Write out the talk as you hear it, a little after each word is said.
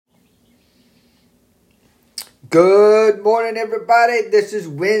Good morning, everybody. This is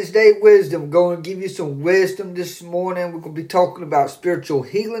Wednesday Wisdom. I'm going to give you some wisdom this morning. We're going to be talking about spiritual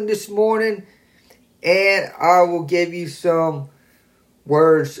healing this morning. And I will give you some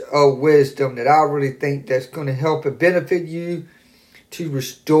words of wisdom that I really think that's going to help and benefit you to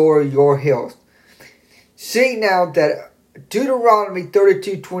restore your health. See now that Deuteronomy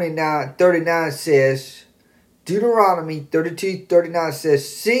 32:39 says, Deuteronomy 32:39 says,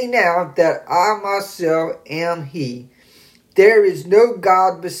 "See now that I myself am He. There is no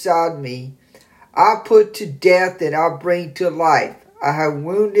God beside me. I put to death and I bring to life. I have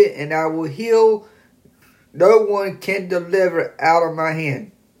wounded and I will heal. No one can deliver out of my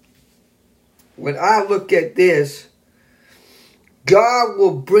hand." When I look at this, God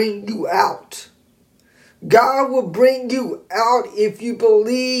will bring you out. God will bring you out if you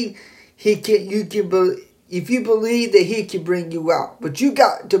believe He can. You can believe. If you believe that He can bring you out. But you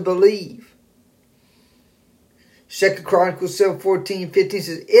got to believe. 2 Chronicles 7:14-15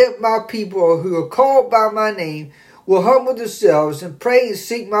 says, "If my people who are called by my name will humble themselves and pray and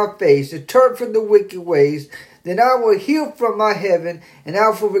seek my face and turn from the wicked ways, then I will heal from my heaven and I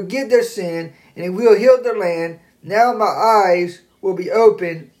will forgive their sin and will heal their land. Now my eyes will be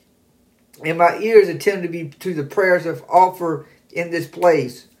open and my ears attend to the prayers of offer in this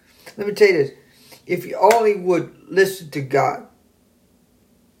place." Let me tell you this. If you only would listen to God.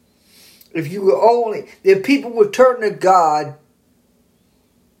 If people would turn to God,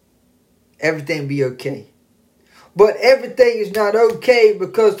 everything be okay. But everything is not okay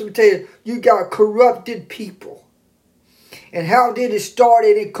because, let me tell you, you got corrupted people. And how did it start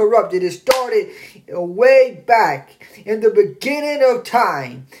and corrupted? It started way back in the beginning of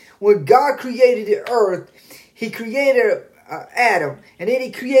time. When God created the earth, He created Adam. And then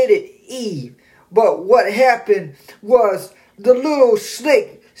He created Eve. But what happened was the little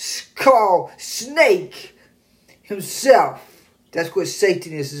slick called snake himself. That's what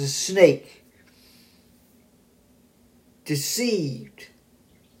Satan is a snake. Deceived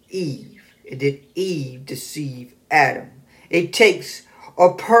Eve. And then Eve deceived Adam. It takes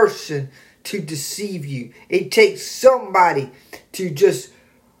a person to deceive you. It takes somebody to just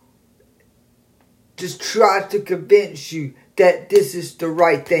try to convince you that this is the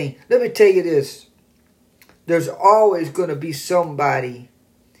right thing. Let me tell you this. There's always going to be somebody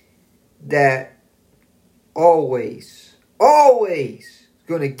that always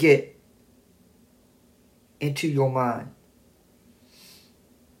going to get into your mind.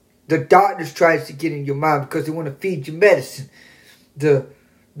 The doctors tries to get in your mind because they want to feed you medicine. The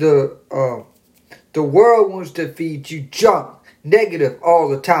world wants to feed you junk, negative all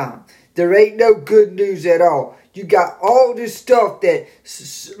the time. There ain't no good news at all. You got all this stuff that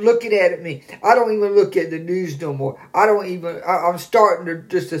looking at me. I don't even look at the news no more. I'm starting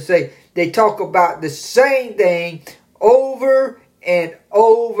to say they talk about the same thing over and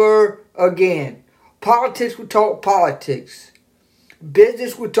over again. Politics will talk politics.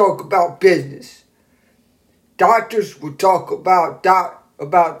 Business will talk about business. Doctors will talk about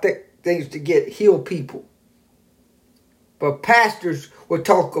things to heal people. But pastors will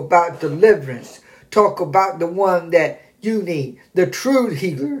talk about deliverance. Talk about the one that you need. The true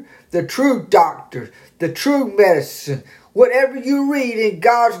healer. The true doctor. The true medicine. Whatever you read in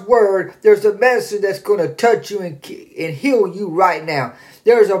God's word, there's a medicine that's going to touch you and heal you right now.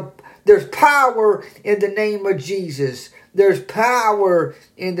 There's power in the name of Jesus. There's power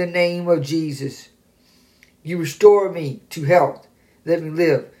in the name of Jesus. You restore me to health. Let me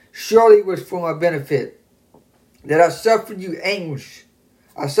live. Surely it was for my benefit that I suffered you anguish.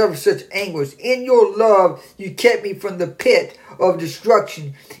 I suffered such anguish. In your love, you kept me from the pit of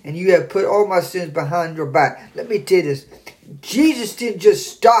destruction, and you have put all my sins behind your back. Let me tell you this. Jesus didn't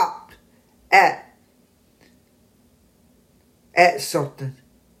just stop at something.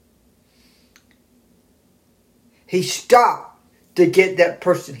 He stopped to get that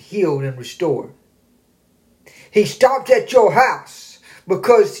person healed and restored. He stopped at your house.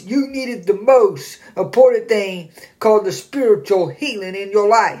 Because you needed the most important thing called the spiritual healing in your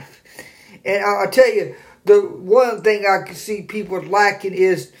life. And I'll tell you, the one thing I can see people lacking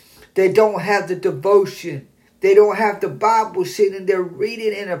is they don't have the devotion. They don't have the Bible sitting there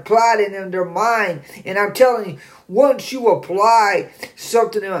reading and applying it in their mind. And I'm telling you, once you apply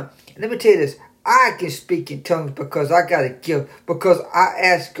something, let me tell you this. I can speak in tongues because I got a gift. Because I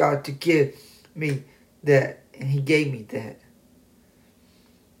asked God to give me that. And He gave me that.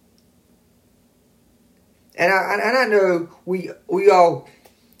 And I know we all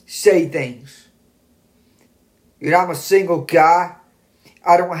say things. You know, I'm a single guy.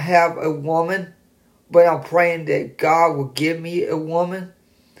 I don't have a woman. But I'm praying that God will give me a woman.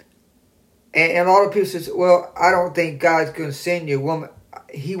 And a lot of people say, well, I don't think God's going to send you a woman.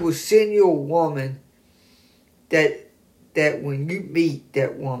 He will send you a woman that when you meet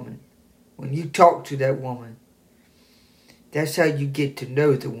that woman, when you talk to that woman, that's how you get to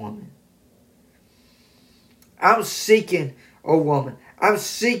know the woman. I'm seeking a woman. I'm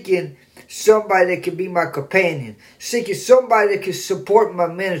seeking somebody that can be my companion. Seeking somebody that can support my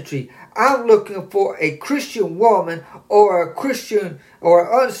ministry. I'm looking for a Christian woman or a Christian or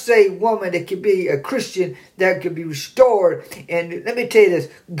an unsaved woman that can be a Christian that can be restored. And let me tell you this.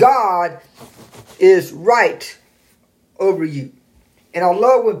 God is right over you. And I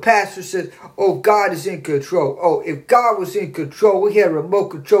love when pastor says, oh, God is in control. Oh, if God was in control, we had a remote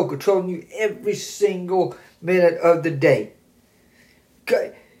control controlling you every single minute of the day.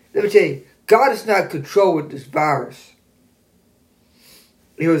 God, let me tell you, God is not controlling this virus.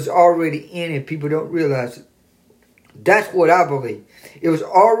 It was already in and people don't realize it. That's what I believe. It was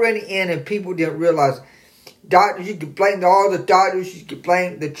already in and people didn't realize it. Doctors, you can blame all the doctors, you can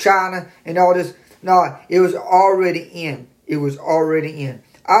blame the China and all this. No, it was already in. It was already in.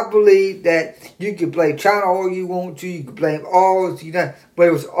 I believe that you can blame China all you want to. You can blame all, but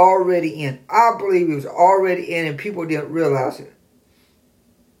it was already in. I believe it was already in and people didn't realize it.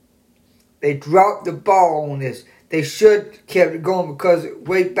 They dropped the ball on this. They should have kept it going because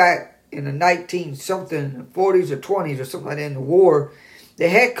way back in the 19-something, 40s or 20s or something like that in the war, they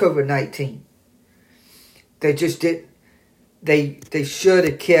had COVID-19. They just didn't. They should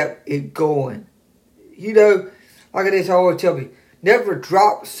have kept it going. You know, like this, I always tell me, never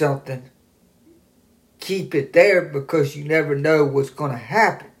drop something. Keep it there because you never know what's going to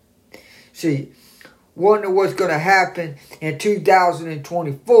happen. See, wonder what's going to happen in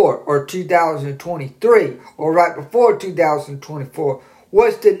 2024 or 2023 or right before 2024.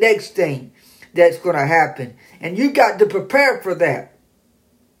 What's the next thing that's going to happen? And you got to prepare for that.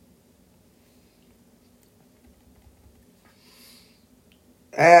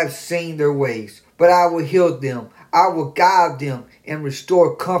 I have seen their ways, but I will heal them. I will guide them and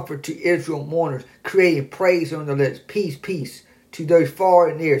restore comfort to Israel mourners, creating praise on their lips. Peace, peace to those far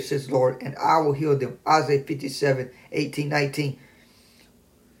and near, says the Lord, and I will heal them. Isaiah 57, 18, 19.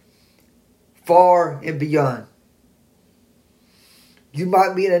 Far and beyond. You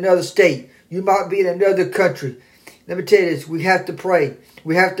might be in another state. You might be in another country. Let me tell you this. We have to pray.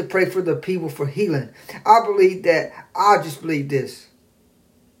 We have to pray for the people for healing. I believe that. I just believe this.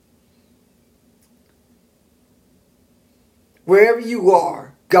 Wherever you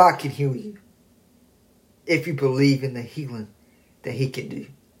are, God can heal you. If you believe in the healing that He can do.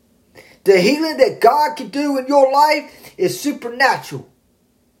 The healing that God can do in your life is supernatural.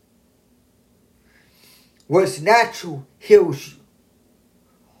 What's natural heals you.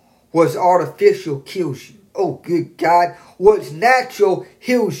 What's artificial kills you. Oh, good God. What's natural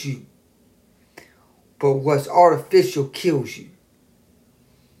heals you. But what's artificial kills you.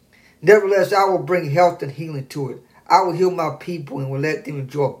 Nevertheless, I will bring health and healing to it. I will heal my people and will let them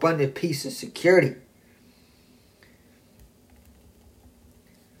enjoy abundant peace and security.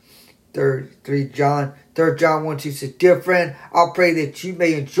 3 John 1:2 says, Dear friend, I pray that you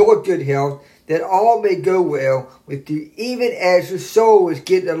may enjoy good health, that all may go well with you, even as your soul is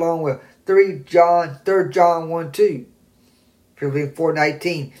getting along well. 3 John 1:2. Philippians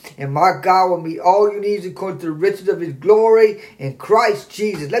 4:19. And my God will meet all your needs according to the riches of His glory in Christ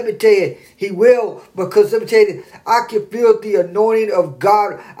Jesus. Let me tell you, He will, because let me tell you, I can feel the anointing of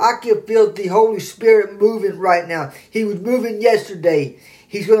God. I can feel the Holy Spirit moving right now. He was moving yesterday.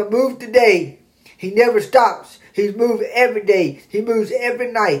 He's going to move today. He never stops. He's moving every day. He moves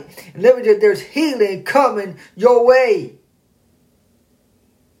every night. And let me tell you, there's healing coming your way.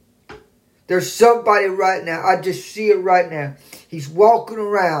 There's somebody right now. I just see it right now. He's walking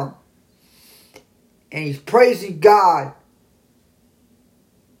around. And he's praising God.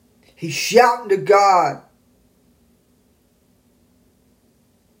 He's shouting to God.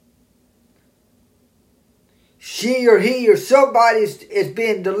 She or he or somebody is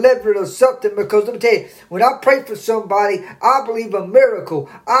being delivered of something, because let me tell you, when I pray for somebody, I believe a miracle.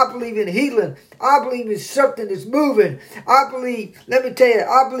 I believe in healing. I believe in something that's moving. I believe, let me tell you,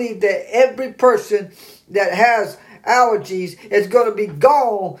 I believe that every person that has allergies is going to be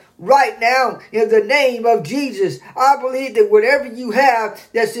gone right now in the name of Jesus. I believe that whatever you have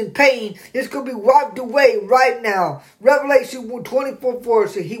that's in pain, it's going to be wiped away right now. Revelation 24:4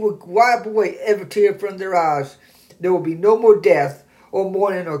 says He will wipe away every tear from their eyes. There will be no more death or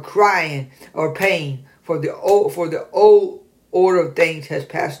mourning or crying or pain, for the old order of things has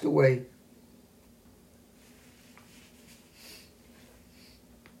passed away.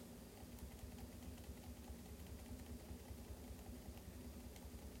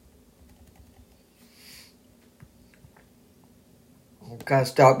 kind of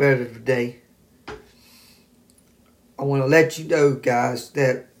stop there today. I want to let you know, guys,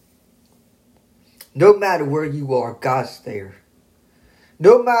 that no matter where you are, God's there.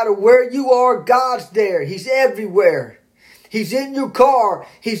 No matter where you are, God's there. He's everywhere. He's in your car.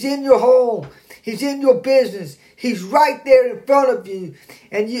 He's in your home. He's in your business. He's right there in front of you.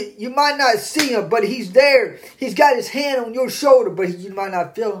 And you might not see him, but he's there. He's got his hand on your shoulder, but you might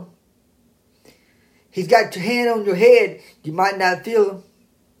not feel him. He's got your hand on your head. You might not feel him.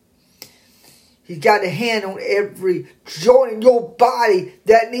 He's got a hand on every joint in your body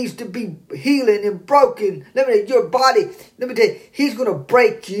that needs to be healing and broken. Let me tell you, your body, let me tell you, he's going to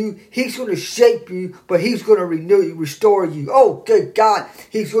break you. He's going to shape you, but he's going to renew you, restore you. Oh, good God.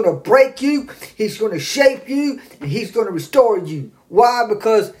 He's going to break you. He's going to shape you, and he's going to restore you. Why?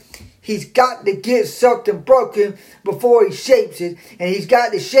 Because he's got to get something broken before he shapes it. And he's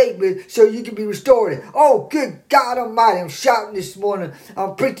got to shape it so you can be restored. Oh, good God Almighty. I'm shouting this morning.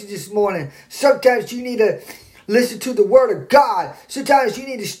 I'm preaching this morning. Sometimes you need to listen to the Word of God. Sometimes you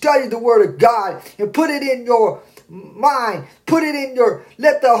need to study the Word of God and put it in your mind. Put it in your,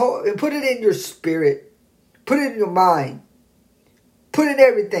 and put it in your spirit. Put it in your mind. Put it in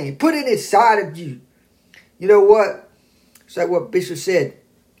everything. Put it inside of you. You know what? It's like what Bishop said.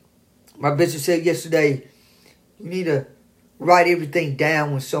 My bishop said yesterday, you need to write everything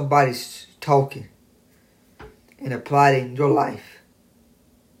down when somebody's talking and apply it in your life.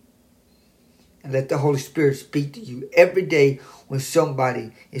 And let the Holy Spirit speak to you every day when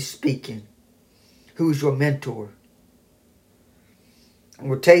somebody is speaking. Who's your mentor? I'm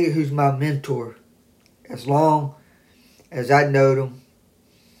going to tell you who's my mentor. As long as I know them,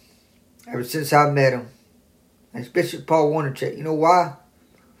 ever since I met him, it's Bishop Paul Warnercheck. You know why?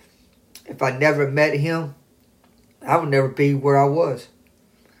 If I never met him, I would never be where I was.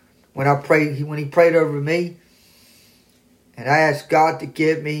 When he prayed over me, and I asked God to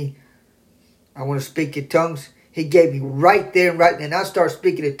give me, I want to speak in tongues, he gave me right there and right then. I started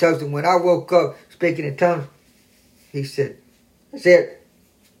speaking in tongues, and when I woke up speaking in tongues, he said, that's it.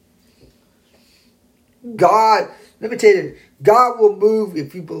 God, let me tell you, God will move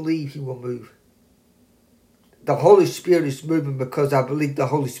if you believe he will move. The Holy Spirit is moving because I believe the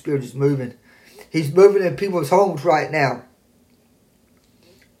Holy Spirit is moving. He's moving in people's homes right now.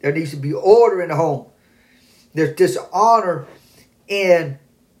 There needs to be order in the home. There's dishonor in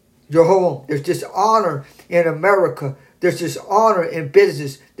your home. There's dishonor in America. There's dishonor in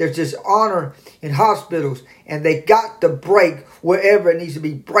business. There's dishonor in hospitals. And they got to break wherever it needs to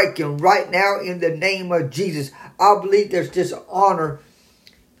be breaking right now in the name of Jesus. I believe there's dishonor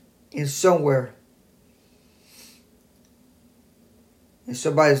in somewhere. In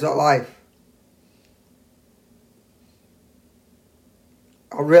somebody's life.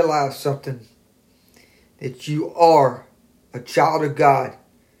 I realize something. That you are a child of God.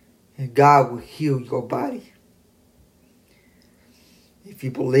 And God will heal your body. If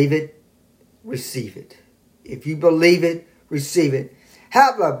you believe it, receive it. If you believe it, receive it.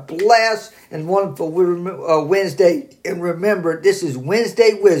 Have a blessed and wonderful Wednesday. And remember, this is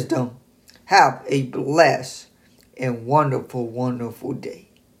Wednesday Wisdom. Have a blessed and wonderful, wonderful day.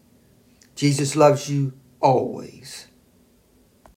 Jesus loves you always.